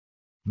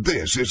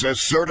This is a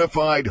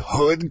certified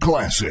hood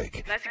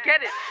classic. Let's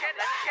get it.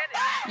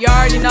 You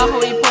already know how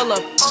we pull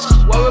up.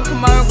 When we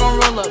come out, we gon'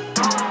 roll up.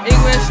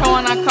 English show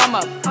when I come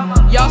up.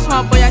 Y'all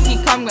smart boy, I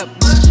keep coming up.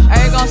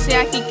 Everybody gon' see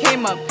I keep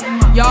came up.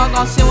 Y'all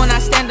gon' see when I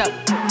stand up.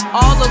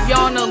 All of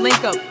y'all know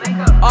link up.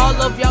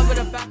 All of y'all with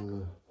a back.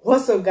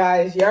 What's up,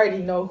 guys? You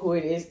already know who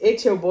it is.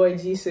 It's your boy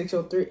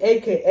Jeezy613,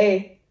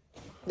 aka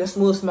the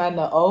smooth man,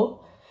 the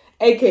O,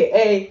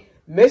 aka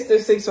Mr.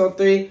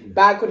 613,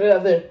 back with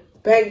another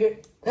banger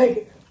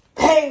video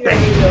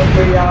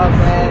for y'all,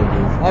 man.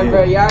 And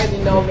bro, you already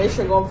know, make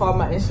sure go follow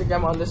my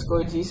Instagram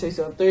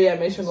 _G613, and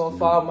make sure go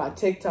follow my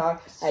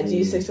TikTok at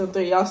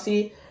G613. Y'all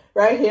see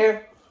right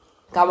here,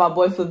 got my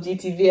boy Flip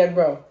GTV. And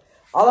bro,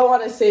 all I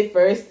want to say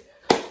first,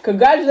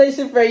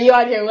 congratulations for you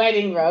on your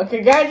wedding, bro.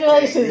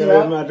 Congratulations,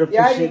 bro. You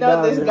already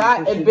know this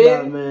guy. It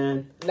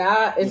been,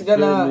 nah, it's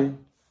gonna,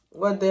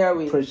 what day are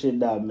we? Appreciate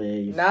that,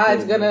 man.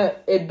 It's gonna,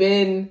 it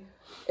been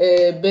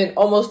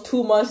almost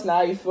 2 months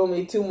now, you feel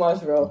me? 2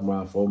 months, bro. 2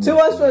 months,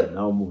 man.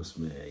 Almost,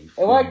 man.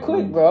 It went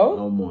quick, bro.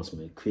 Almost,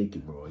 man.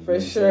 Quick, bro. For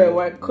sure, it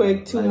went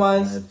quick. 2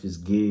 months. Life is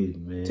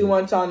good, man. 2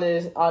 months on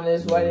his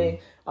wedding,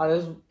 on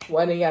his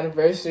wedding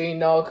anniversary, you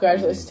know.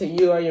 Congratulations to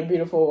you and your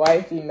beautiful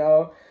wife, you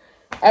know.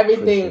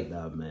 Everything.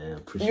 Appreciate that,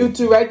 man. You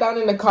two, write down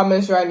in the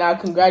comments right now,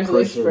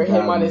 congratulations for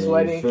him on his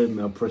wedding. You feel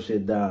me? I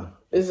appreciate that.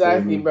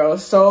 Exactly, bro.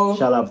 So,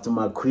 shout out to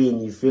my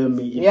queen, you feel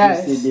me? If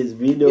yes, you see this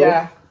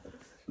video,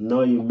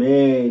 know you,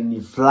 man,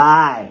 you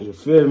fly, you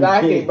feel me?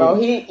 Exactly, bro.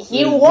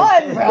 He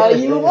won, bro.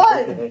 You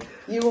won.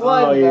 You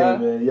won, oh, yeah,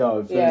 bro. man. Yo,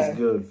 it feels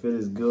good.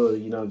 Feels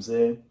good, you know what I'm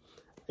saying?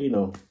 You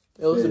know.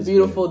 It was a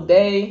beautiful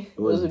day. It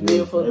was a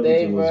beautiful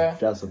day, bro. Was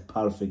just a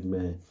perfect,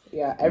 man.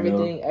 Yeah,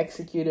 everything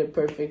executed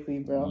perfectly,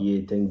 bro. Yeah,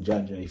 thank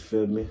Jaja, you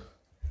feel me?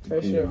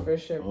 For sure.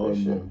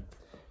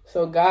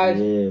 So, guys.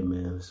 Yeah,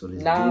 man. So,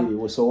 let's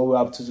do it. So, what we're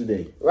up to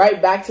today?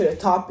 Right back to the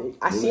topic.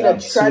 I seen a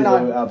trend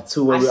on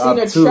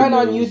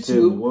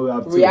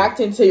YouTube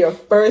reacting to your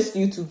first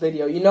YouTube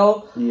video. You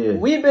know,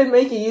 we've been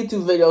making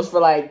YouTube videos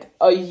for like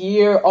a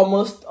year,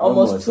 almost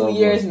 2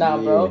 years now,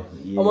 bro.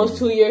 Almost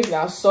 2 years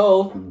now.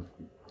 So,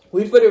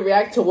 we finna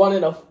react to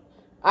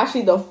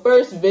the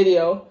first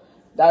video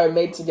that we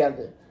made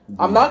together.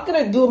 I'm not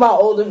gonna do my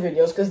older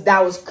videos because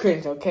that was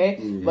cringe, okay?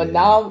 But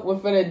now we're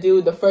gonna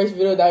do the first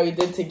video that we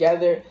did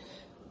together.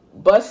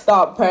 Bus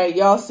stop prank,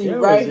 y'all see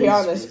right here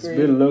on the screen.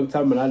 It's been a long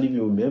time and I didn't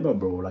even remember,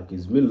 bro. Like,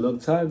 it's been a long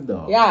time,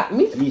 though. Yeah,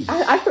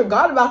 I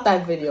forgot about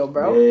that video,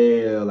 bro.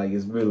 Yeah, like,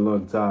 it's been a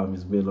long time.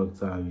 It's been a long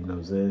time, you know what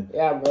I'm saying?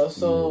 Yeah, bro.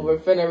 So, we're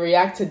finna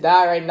react to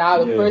that right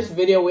now. The first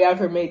video we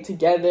ever made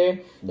together.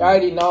 You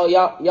already know.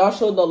 Y'all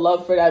showed the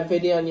love for that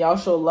video, and y'all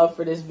show love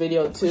for this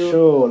video, too.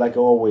 Sure, like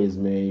always,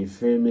 man. You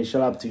feel me?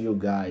 Shout out to you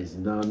guys,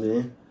 you know what I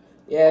mean?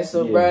 Yeah,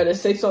 so, bro, the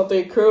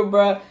 613 crew,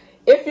 bro.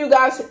 If you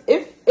guys,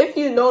 if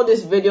you know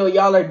this video,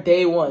 y'all are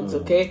day ones,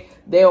 okay?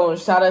 Day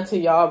ones. Shout out to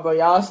y'all, bro.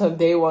 Y'all some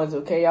day ones,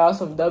 okay? Y'all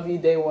some W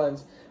day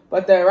ones.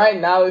 But then right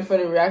now, we're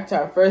finna react to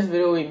our first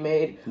video we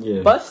made.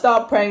 Bus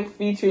stop prank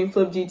featuring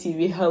Flip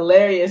GTV.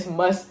 Hilarious,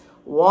 must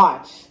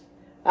watch.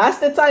 That's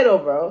the title,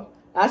 bro.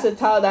 That's the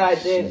title that I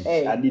did.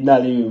 Hey, I did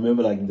not even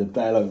remember like the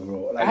title,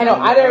 bro. Like, I know.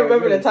 I didn't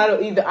remember the title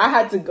either. I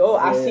had to go.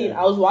 I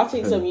was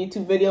watching some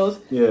YouTube videos.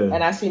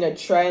 And I seen a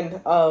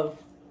trend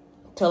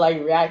to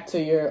like react to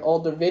your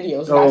older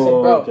videos. And I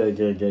said, bro,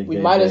 we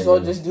might as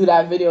well just do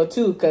that video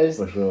too, because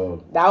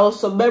that was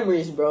some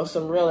memories, bro.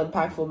 Some real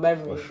impactful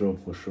memories.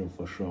 For sure.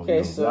 Okay,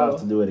 you know, so I have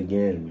to do it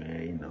again,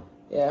 man. You know.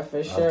 Yeah,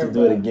 for sure. I have to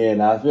do it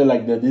again. I feel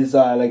like this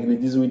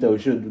winter we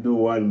should do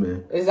one,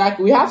 man.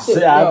 Exactly. We have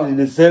to. I have to do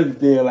the same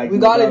thing. Like we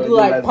gotta do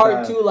like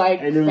part 2,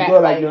 like. And then we go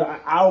like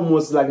I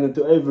almost like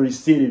to every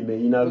city,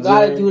 man. You know what I'm saying?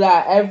 We gotta do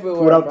that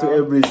everywhere. Put up to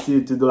every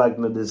city to do like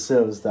the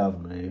same stuff,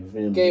 man.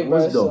 Okay,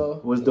 bro.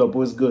 What's dope?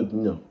 What's good?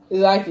 You know.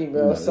 Exactly,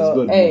 bro. So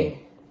good, hey,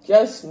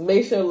 just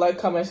make sure to like,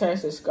 comment, share, and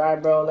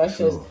subscribe, bro.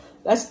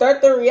 Let's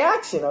start the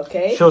reaction,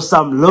 okay? Show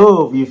some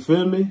love. You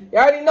feel me? You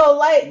already know.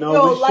 Like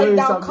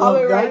down,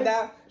 comment right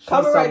now.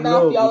 Comment right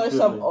now if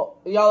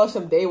y'all are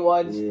some day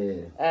ones.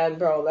 Yeah. And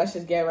bro, let's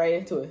just get right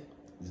into it.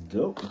 Let's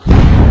go.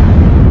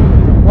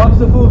 Watch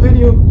the full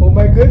video. Oh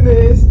my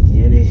goodness.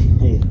 Get it.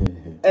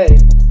 Hey.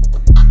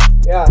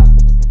 Yeah.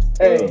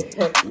 Hey.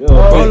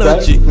 Roll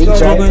up, G.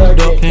 Smoking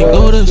dope, can't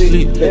go to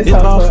sleep. It's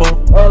all for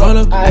roll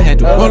up. I had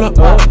to roll up.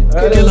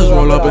 Killers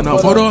roll up in a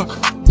photo.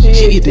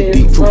 She eat the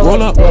deep fruit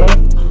roll up.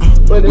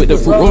 With the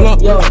fruit roll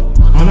up.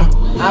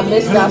 I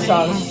missed that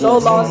song. So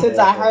long since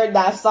I heard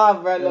that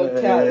song, bro. No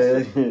cap.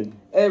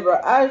 Hey, bro.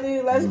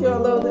 Actually, let's get a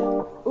little bit.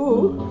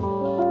 Ooh.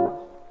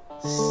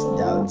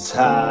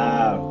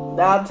 Downtown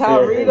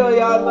Reno,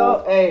 y'all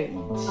know. Hey.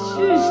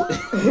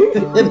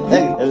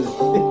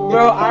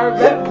 Bro, I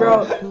remember,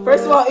 bro.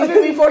 First of all,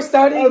 even before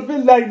starting, I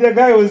feel like the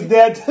guy was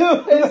there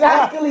too.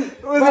 Exactly.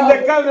 Was in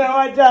the camera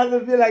one time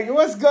and be like,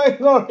 what's going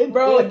on?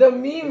 Bro, the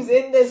memes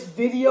in this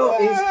video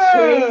is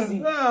crazy.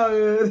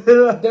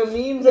 The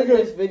memes in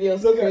this video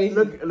is crazy.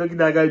 Look at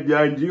that guy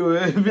behind you.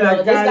 This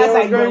guy's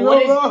like,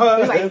 bro,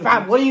 he's like,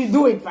 fam, what are you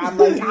doing, fam?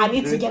 Like, I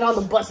need to get on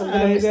the bus. I'm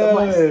gonna miss the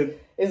bus.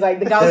 It's like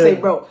the guy would say,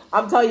 bro,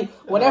 I'm telling you,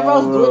 whenever I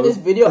was doing this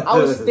video, I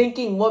was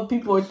thinking what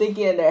people were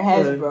thinking in their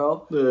heads,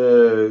 bro.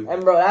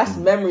 And bro, that's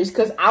memories.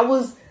 Cause I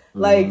was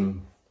like,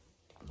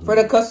 for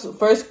the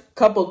first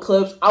couple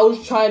clips, I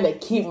was trying to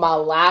keep my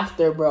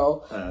laughter,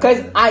 bro.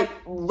 Cause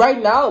right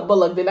now, but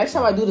look, the next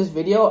time I do this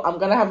video, I'm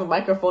gonna have a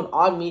microphone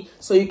on me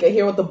so you can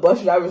hear what the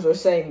bus drivers were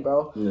saying,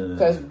 bro.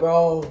 Cause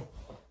bro,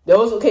 there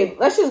was, okay,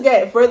 let's just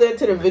get further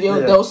into the video.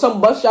 There was some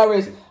bus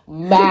drivers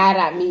mad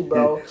at me,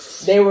 bro.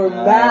 They were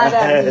mad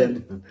at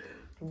me.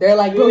 They're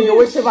like, bro, you're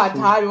wasting my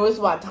time, you're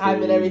wasting my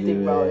time and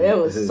everything, bro. It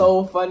was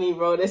so funny,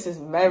 bro. This is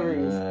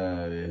memories.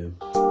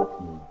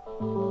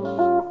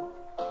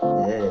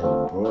 Yeah,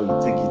 bro,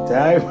 you take your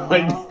time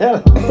right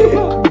now.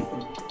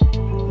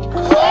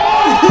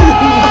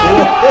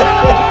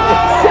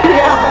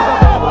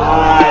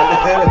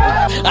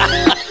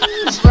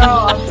 Bro,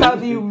 I'm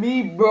telling you,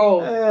 me,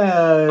 bro.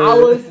 I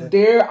was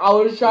there. I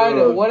was trying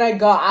to. When I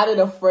got out of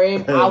the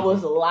frame, I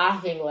was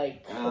laughing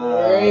like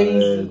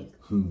crazy.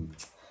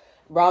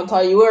 Bro, I'm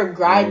telling you, we were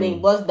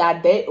grinding. Plus,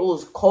 that day, it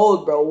was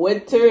cold, bro.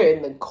 Winter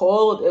in the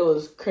cold, it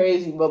was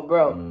crazy. But,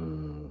 bro,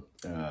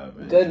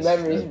 good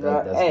memories,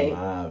 bro. Hey.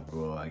 Mad,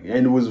 bro.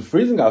 And it was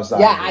freezing outside.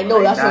 Yeah, bro. I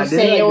know. That's what I'm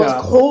saying. It was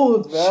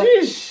cold, bro.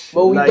 Sheesh.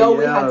 But we know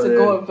we had to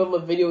go and film a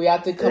video. We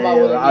had to come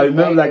out with a I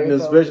remember, like,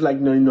 especially, like,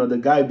 you know, the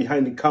guy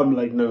behind the camera,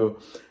 like,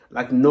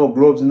 no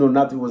gloves, no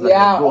nothing. Was like,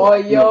 bro,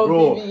 yeah,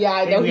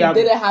 I know he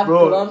didn't have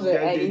gloves or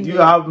anything. Do you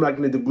have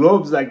like the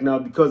gloves like now?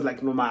 Because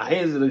like my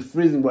hands are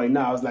freezing right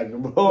now. I was like,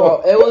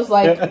 bro, it was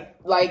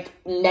like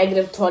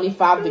negative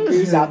 25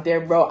 degrees out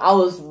there, bro. I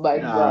was like,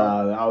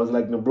 bro, I was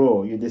like, no,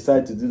 bro, you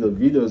decided to do the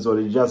video, so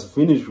they just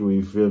finished with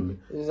you, feel me?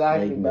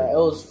 Exactly, like, bro. It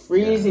was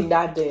freezing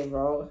that day,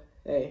 bro.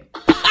 Hey.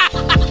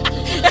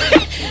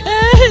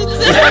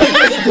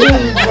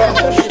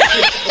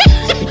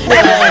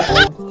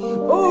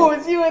 Oh,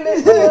 it's you in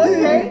this video,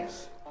 okay?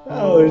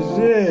 Oh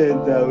shit,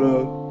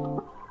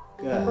 bro.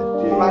 God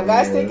damn. My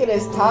guy's taking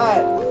his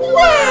time.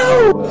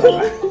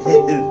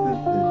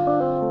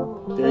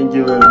 Thank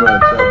you very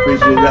much. I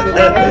appreciate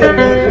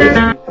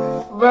that.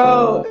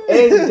 Bro,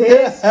 is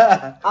this?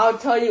 I'll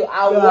tell you,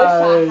 I wish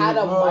I had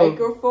a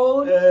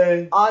microphone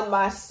on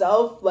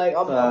myself, like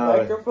on my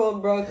microphone,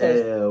 bro.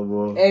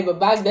 Hey, but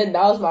back then,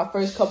 that was my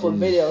first couple of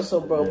videos, so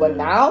bro. But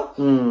now,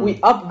 we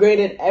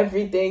upgraded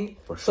everything,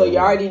 so you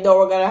already know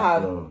we're gonna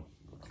have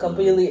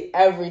completely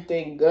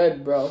everything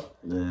good, bro.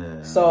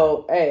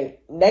 So, hey,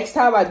 next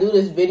time I do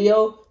this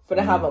video, I'm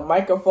gonna have a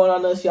microphone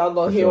on us. Y'all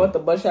gonna hear what the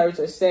bus drivers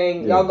are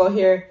saying. Y'all gonna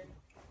hear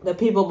the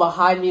people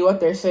behind me, what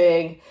they're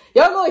saying.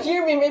 Y'all gonna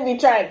hear me maybe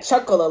try and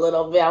chuckle a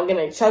little bit. I'm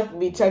gonna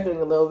be chuckling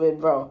a little bit,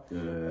 bro.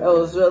 It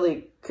was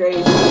really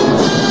crazy.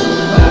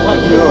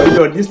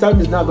 Yo, this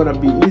time is not gonna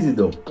be easy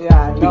though. Yeah,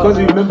 I know. Because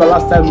you remember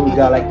last time we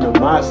got like no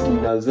mask, you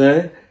know what I'm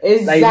saying?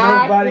 Exactly. Like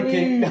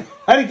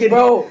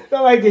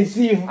nobody can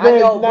see you. I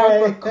know,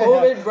 bro, for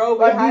COVID, bro.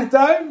 But this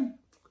time,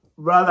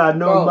 brother,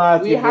 no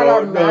mask. We had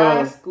our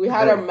mask. We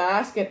had our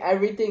mask and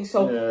everything.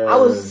 So I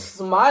was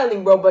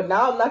smiling, bro. But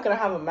now I'm not gonna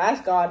have a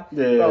mask on,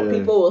 bro.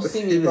 People will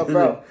see me,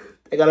 bro.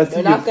 They gotta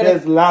see your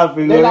face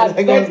laughing. They're not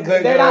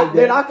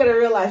gonna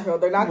realize, bro.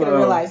 They're not gonna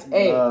realize.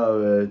 Hey,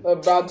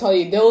 but bro, I'll tell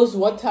you, there was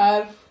one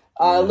time,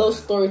 a little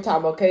story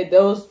time. Okay,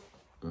 there was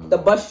the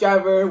bus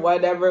driver,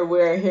 whatever.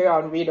 We're here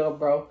on Reno,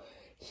 bro.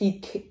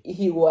 He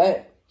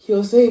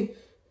was saying,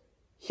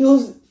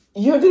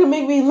 you're gonna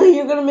make me late.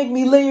 You're gonna make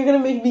me late. You're gonna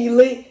make me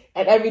late.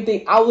 And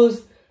everything. I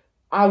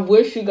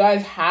wish you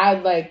guys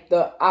had like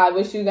the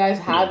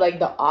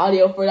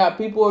audio for that.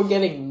 People were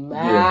getting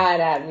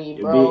mad at me,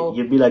 bro.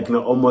 You'd be like,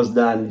 no, almost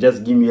done.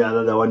 Just give me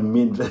another 1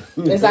 minute.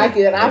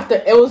 Exactly. And after,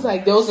 it was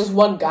like, there was this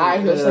one guy,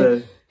 he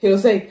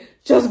was like,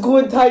 just go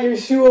and tie your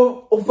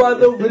shoe over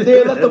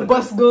there. Let the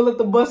bus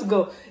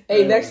go.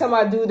 Hey, next time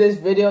I do this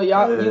video, you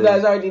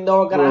guys already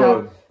know we're gonna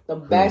have the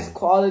best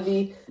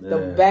quality,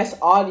 the best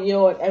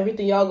audio and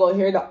everything. Y'all gonna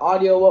hear the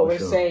audio, what we're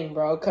saying,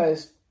 bro.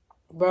 Cause,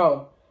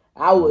 bro,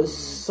 I was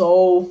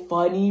so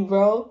funny,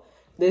 bro.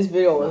 This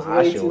video was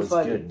way too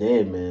funny. Good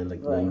day, man.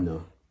 Like, you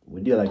know, we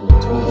did like 2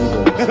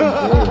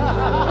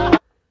 videos.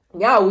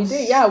 Yeah, we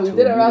did. Yeah, we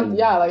did around.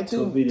 Yeah, like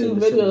two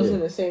videos in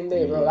the same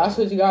day, bro. That's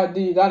what you gotta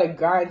do. You gotta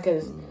grind,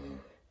 because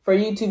for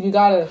YouTube, you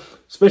gotta.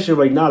 Especially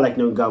right now, like,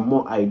 you know, we got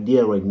more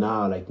idea right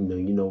now. Like, you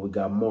know, we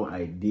got more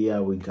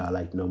idea. We got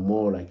like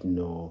more, like, you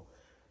know,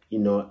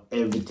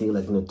 everything,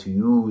 like, you know, to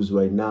use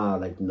right now,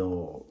 like, you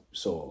know,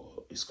 so.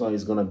 It's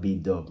gonna be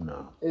dope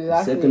now.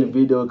 Exactly. The second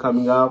video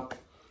coming up,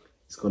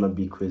 it's gonna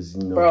be crazy.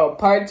 You know? Bro,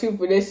 part 2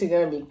 for this is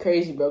gonna be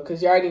crazy, bro.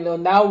 Cause you already know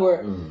now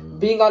we're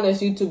being on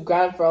this YouTube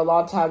grind for a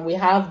long time. We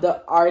have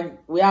the art,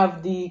 we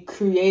have the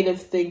creative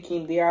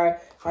thinking, the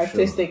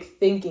artistic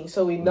thinking.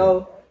 So we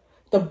know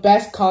the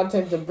best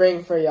content to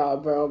bring for y'all,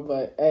 bro.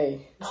 But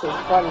hey, this is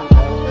funny,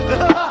 bro.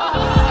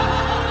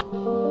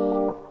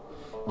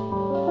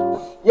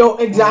 Yo,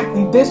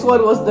 exactly. This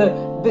one was the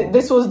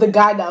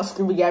guy that was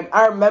screaming at me.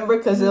 I remember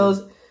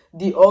because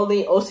the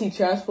only OC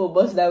transport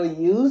bus that we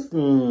used,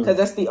 because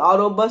that's the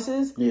auto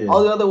buses. Yeah.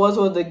 All the other ones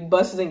were the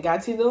buses in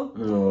Gatineau.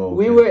 Oh,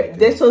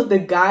 This was the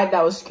guy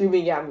that was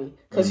screaming at me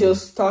because he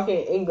was talking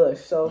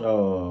English.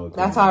 So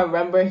that's how I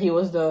remember he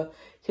was the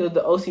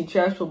OC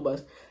transport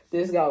bus.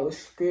 This guy was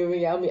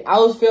screaming at me. I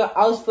was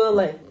feeling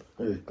like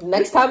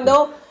next time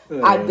though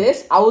at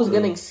this I was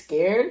getting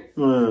scared.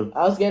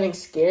 I was getting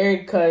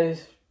scared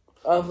because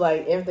of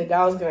like if the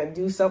guy was gonna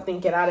do something,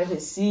 get out of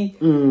his seat.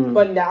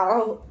 But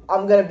now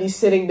I'm gonna be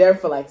sitting there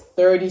for like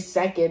 30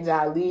 seconds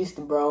at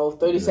least, bro.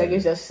 30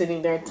 seconds just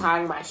sitting there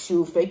tying my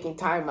shoe, faking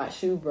tying my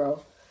shoe,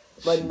 bro.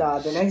 But nah,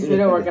 the next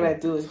video we're gonna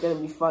do is gonna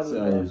be funny.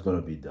 So it's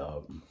gonna be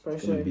dope. For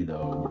it's sure. Gonna be dope,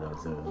 you know what I'm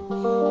saying?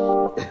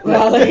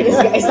 Well, look at this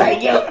guy. It's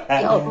like,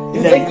 yo,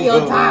 you taking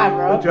your time,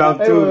 bro.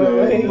 Drop two,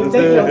 man. You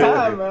taking your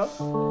time, bro.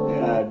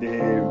 God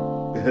damn.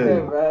 Yeah,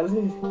 bro.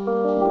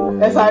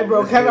 That's like,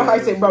 bro. Kevin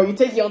Hart said, bro, you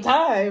take your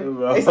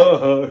time. Like,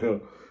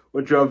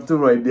 what drop two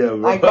right there, bro?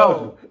 Like,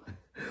 bro,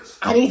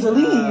 I need to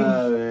leave.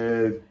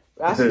 Man.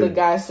 That's what the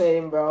guy's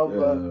saying,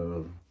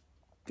 bro.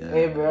 But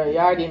hey, bro, you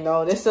already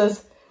know this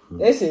is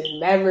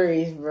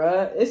memories,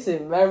 bro. This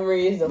is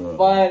memories, the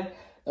fun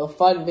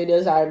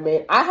videos I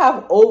made. I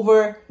have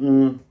over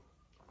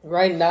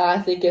right now. I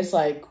think it's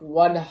like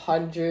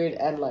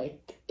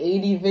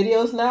 180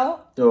 videos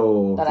now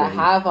that I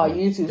have on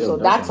YouTube. So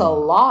that's a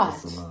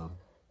lot.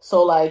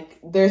 So like,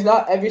 there's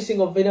not every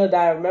single video that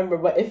I remember,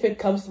 but if it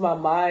comes to my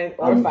mind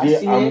or if I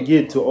see it, I'm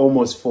getting to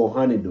almost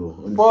 400 though.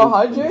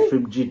 400?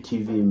 Flip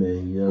GTV,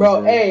 man. You know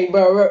bro, hey,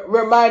 bro,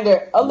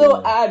 reminder, a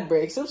little ad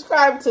break.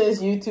 Subscribe to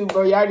his YouTube,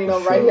 bro. You already know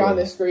right here on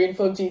the screen,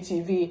 Flip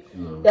GTV.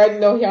 You already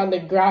know here on the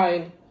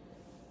grind.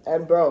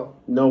 And bro.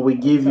 No, we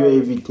give you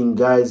everything,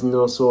 guys. You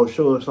know, so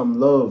show us some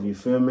love, you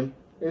feel me?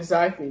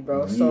 Exactly,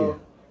 bro. Yeah. So,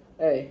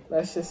 hey,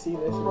 let's just see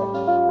this,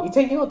 bro. You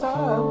take your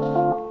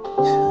time.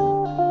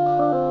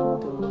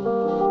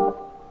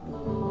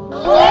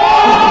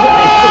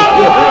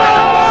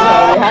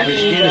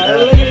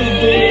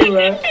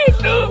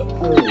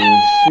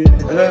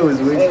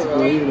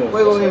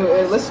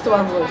 Wait, listen to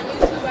my voice.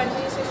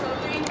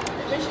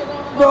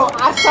 Bro,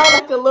 I sound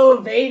like a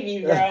little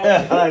baby, bro.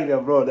 I like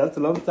that, bro. That's a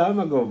long time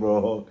ago,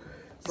 bro.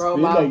 Bro,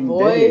 my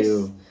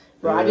voice.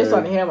 Bro, I just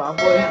want to hear my voice,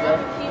 bro.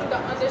 Keep the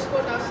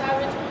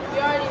 _savage. You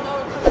already know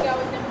we're coming out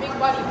with them big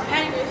body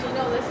bangers, you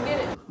know, let's get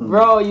it.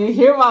 Bro, you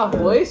hear my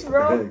voice,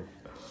 bro?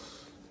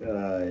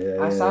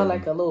 I sound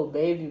like a little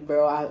baby,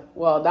 bro. That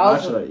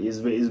was actually, it's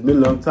been a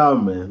long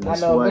time, man.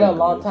 That's I know, it's been a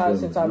long time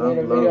since I made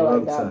a video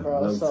like that,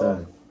 bro.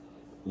 So,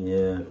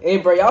 yeah. Hey,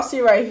 bro, y'all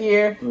see right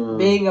here,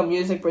 being a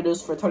music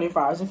producer for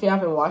 24 hours. If you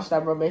haven't watched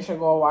that, bro, make sure to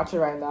go and watch it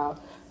right now.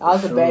 That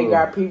was a banger.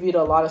 I previewed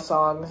a lot of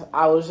songs.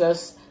 I was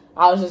just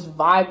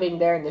vibing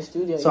there in the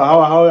studio. So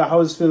how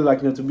does it feel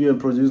like, you know, to be a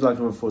producer like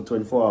for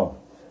 24 hours?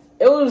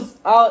 It was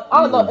I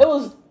don't know.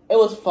 It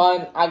was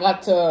fun. I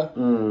got to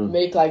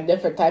make like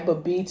different type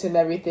of beats and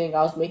everything.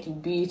 I was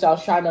making beats. I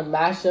was trying to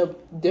mash up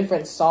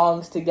different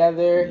songs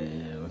together.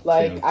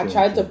 Yeah, I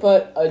tried to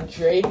put a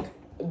Drake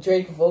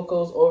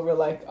vocals over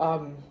like I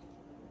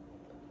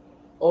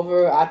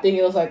think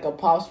it was like a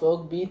Pop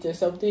Smoke beat or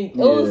something.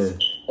 It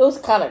was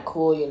kind of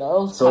cool, you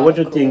know. So what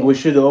you think? We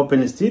should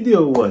open the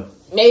studio or what?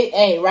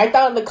 Hey, write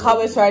down in the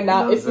comments right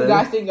now if you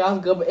guys think that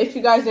was good. But if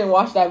you guys didn't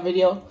watch that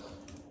video,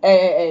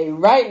 hey,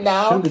 right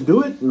now. Should we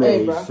do it, man?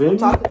 Hey, bro, I'm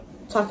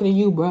talking to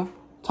you, bro.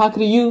 Talking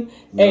to you.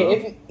 No. Hey,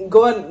 if you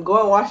go and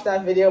watch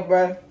that video,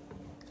 bro.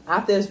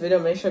 After this video,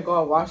 make sure to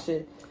go and watch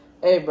it.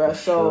 Hey, bro.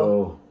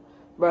 So,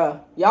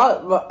 bro,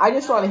 I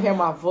just want to hear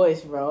my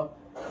voice, bro.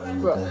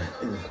 Bro.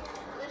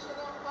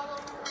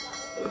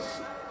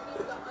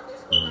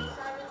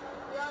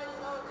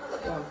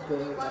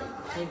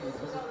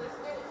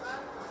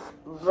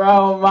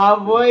 Bro, my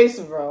voice,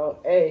 bro.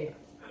 Hey,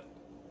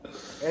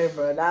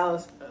 bro, that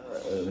was.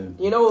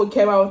 You know when we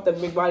came out with the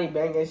big body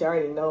bangers, you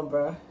already know,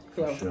 bro.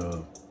 Yo.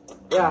 Sure.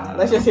 Yeah,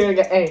 let's just hear it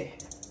again. Hey.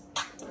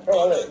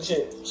 Oh, that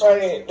shit.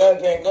 Funny,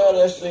 nothing, go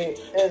to sleep.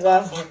 It's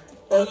awesome.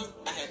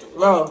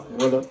 Bro.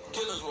 What up?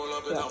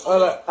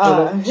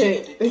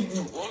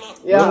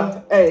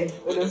 Yeah, hey.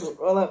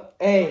 Roll up.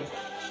 Hey.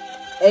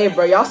 Hey,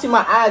 bro, y'all see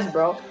my ass,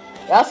 bro.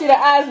 Y'all see the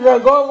ass, bro.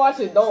 Go and watch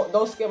it.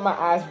 Don't skip my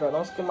ass, bro.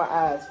 Don't skip my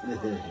ass.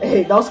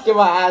 Hey, don't skip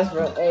my ass,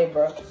 bro. Hey,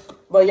 bro.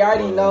 But you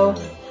already know.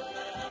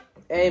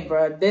 Hey,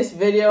 bro, this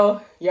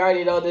video, you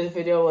already know this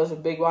video was a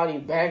big body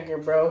banger,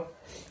 bro.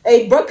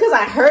 Hey, bro, cause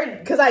I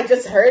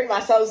just heard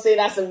myself say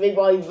that's a big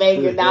body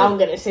banger. Now I'm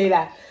gonna say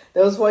that.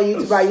 There was one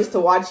YouTuber I used to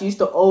watch. He used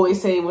to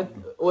always say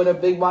with a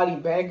big body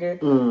banger.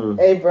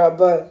 Hey, bro,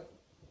 but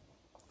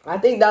I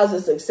think that was a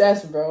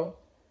success, bro.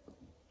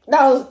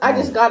 I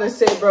just gotta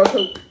say, bro,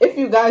 cause if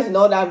you guys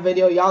know that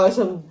video, y'all are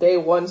some day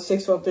one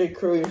 613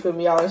 crew. You feel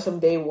me? Y'all are some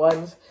day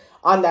ones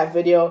on that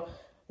video.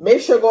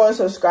 Make sure to go and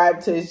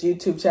subscribe to his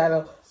YouTube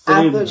channel.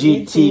 Flip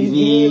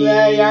GTV,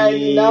 man. You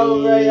already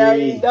know, bro. You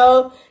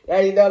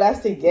already know that's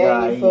the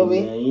game, you feel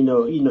me? Man. You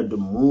know the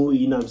mood,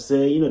 you know what I'm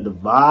saying? You know the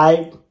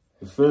vibe.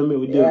 You feel me?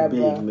 We do Yeah, it big,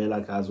 bro. man,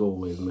 like as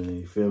always, man.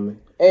 You feel me?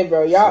 Hey,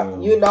 bro, y'all,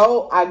 So- you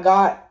know, I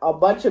got a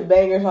bunch of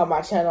bangers on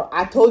my channel.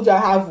 I told you I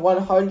have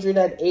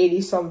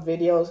 180 some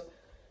videos.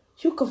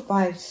 You could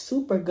find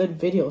super good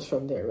videos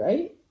from there,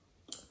 right?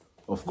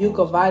 Of course. You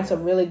could find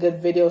some really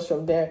good videos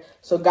from there.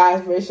 So,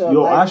 guys, make sure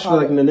Yo, like, actually,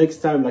 like comment. the next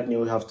time, like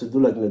we have to do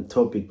like the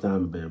topic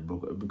time,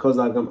 bro, because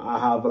like I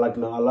have like a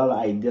lot of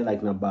idea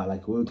like about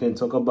like what we can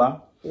talk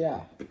about.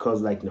 Yeah.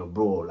 Because like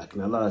bro, like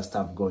a lot of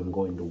stuff going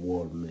in the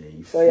world, man.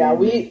 You So yeah, feel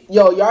me?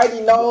 you already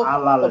know A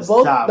lot of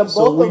both stuff. the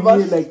So both we of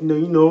us. need like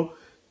you know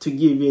to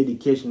give you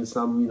education,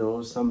 some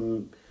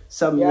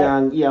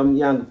Yeah.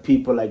 young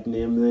people like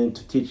them,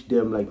 to teach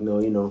them like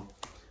you know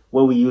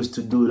what we used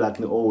to do like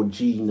the OG.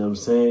 You know what I'm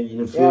saying?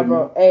 You feel Yeah, me?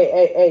 bro.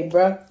 Hey,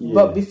 bro. Yeah.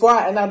 But before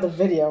I end out the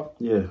video,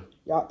 Yeah.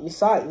 y'all, you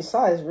saw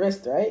his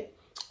wrist, right?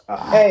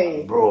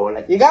 Hey, bro,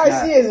 like you guys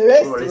it's see his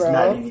wrist, bro. Let's bro.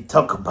 not even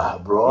talk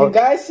about, bro. You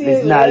guys see Let's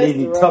his not wrist,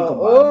 even bro. talk about.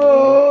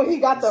 Oh, man. he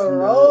got the It's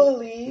not-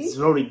 rollie. It's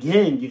rolly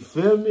gang. You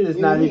feel me? Let's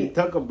not He- even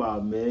talk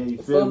about, man. You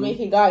Feel me?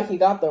 He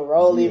got the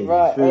rollie, Yeah,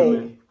 bro. you feel Hey,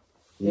 me?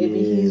 maybe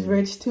Yeah. he's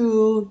rich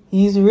too.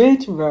 He's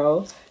rich,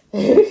 bro.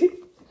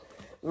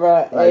 Bro,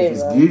 Life hey,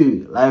 is bro.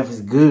 good. Life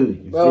is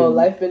good. You Bro, feel me?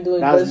 life been doing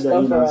That's good stuff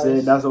you know for what I'm us.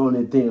 saying? That's the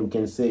only thing we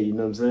can say. You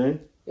know what I'm saying?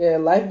 Yeah,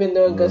 life been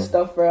doing good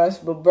stuff for us.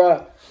 But,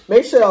 bro,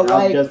 make sure to Now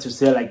like. just to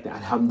say like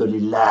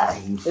Alhamdulillah.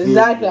 You feel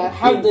Exactly. me?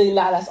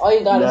 Alhamdulillah. That's all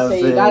you gotta You know what say.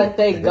 I'm You gotta saying?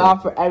 thank God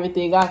for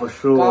everything. God, For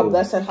sure. God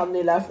bless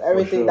Alhamdulillah for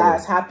everything sure. that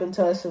has happened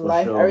to us in For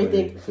life. sure,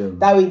 Everything man. You feel me?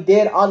 that we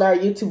did on our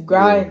YouTube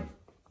grind.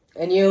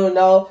 And you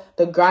know,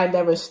 the grind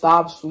never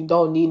stops. We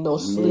don't need no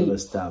sleep. Never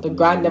stop, the man.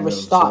 grind You never know what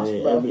I'm stops,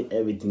 saying? bro.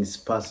 Everything's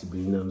possible.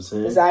 You know what I'm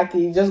saying?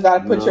 Exactly. You just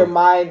gotta put No. your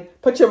mind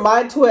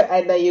to it,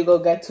 and then you go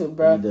get to it,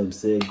 bro. You know what I'm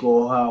saying?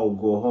 Go hard or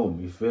go home.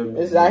 You feel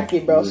me? Exactly,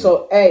 bro. Yeah.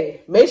 So,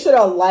 hey, make sure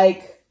to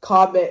like,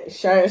 comment,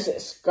 share, and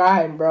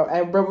subscribe, bro.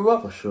 And,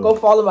 bro, For sure. go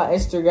follow my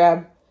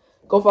Instagram.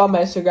 Go follow my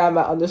Instagram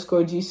at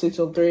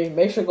 _G613.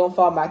 Make sure to go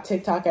follow my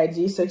TikTok at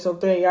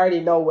G613. You already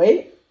know,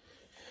 wait.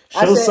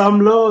 I Show said-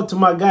 some love to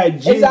my guy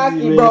Jeezy,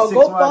 Exactly, man. bro.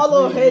 Go 613,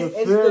 follow his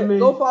you feel me?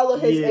 Go follow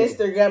his Yeah.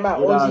 Instagram at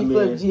You know what I OG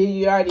Flip mean? G.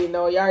 You already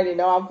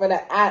know. I'm gonna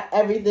add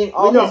everything.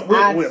 All We know, his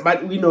ads.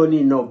 but we don't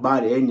need no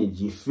bad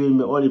energy. You feel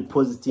me? Only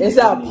positive. It's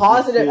a energy,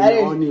 positive you feel me?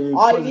 energy. Only All you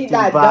positive need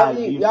that vibe,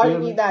 W. you You already feel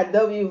me? need that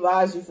W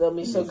vibes. You feel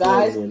me? So You feel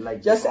guys, me?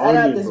 Like, just to end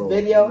out only, this bro.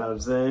 video. You know what I'm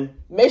saying?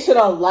 Make sure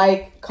to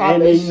like,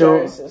 comment, And, you share,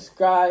 know, and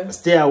subscribe.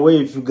 Stay away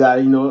if you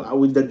got, you know,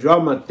 with the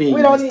drama thing.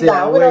 We don't stay need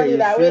that. Away, We don't need you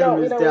that. feel We don't-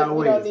 me? we don't- Stay we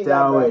away. don't need Stay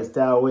that, bro. away.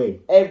 Stay away.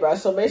 Hey, bro.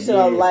 So make sure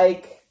to Yeah.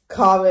 like,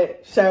 comment,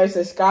 share, and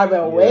subscribe,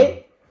 and Yeah.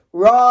 wait.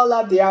 Roll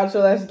up the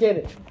outro. Let's get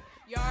it.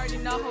 You already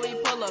know how we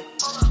pull up.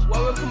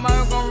 Where we come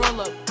out, we gon'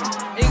 roll up.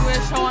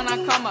 English show when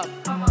I come up.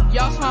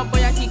 Y'all smart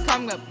boy, I keep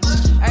coming up.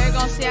 Everybody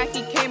gon' see I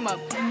keep came up.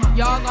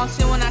 Y'all gon'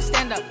 see when I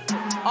stand up.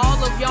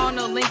 All of y'all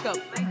know link up.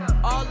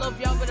 All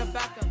of y'all with a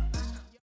backup.